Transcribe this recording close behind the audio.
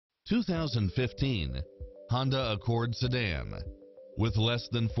2015 Honda Accord Sedan. With less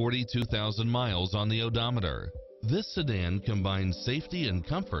than 42,000 miles on the odometer, this sedan combines safety and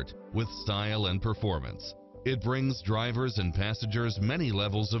comfort with style and performance. It brings drivers and passengers many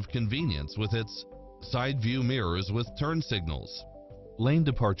levels of convenience with its side view mirrors with turn signals, lane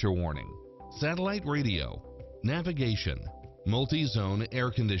departure warning, satellite radio, navigation, multi-zone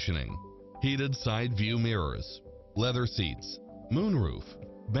air conditioning, heated side view mirrors, leather seats, moonroof,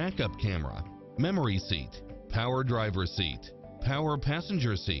 backup camera, memory seat, power driver seat, power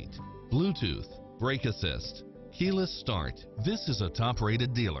passenger seat, Bluetooth, brake assist, keyless start. This is a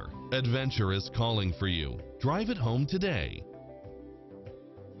top-rated dealer. Adventure is calling for you. Drive it home today.